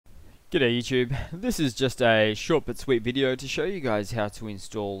G'day YouTube, this is just a short but sweet video to show you guys how to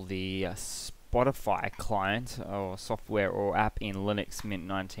install the Spotify client or software or app in Linux Mint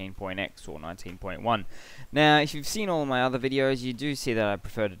 19.x or 19.1. Now if you've seen all of my other videos, you do see that I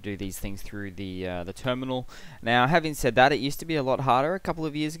prefer to do these things through the terminal. Now having said that, it used to be a lot harder a couple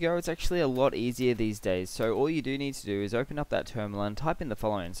of years ago. It's actually a lot easier these days. So all you do need to do is open up that terminal and type in the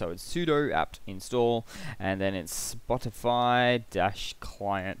following. So it's sudo apt install and then it's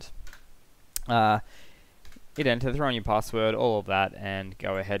Spotify-client. Hit enter, throw in your password, all of that, and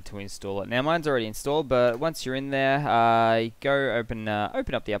go ahead to install it. Now mine's already installed, but once you're in there, go open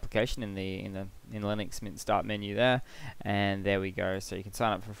up the application in Linux Mint Start menu there, and there we go. So you can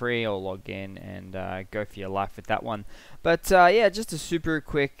sign up for free or log in and go for your life with that one. But yeah, just a super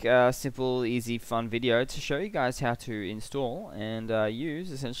quick, simple, easy, fun video to show you guys how to install and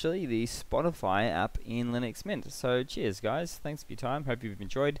use essentially the Spotify app in Linux Mint. So cheers guys, thanks for your time, hope you've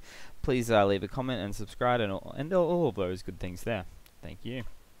enjoyed. Please leave a comment and subscribe and all of those good things there. Thank you.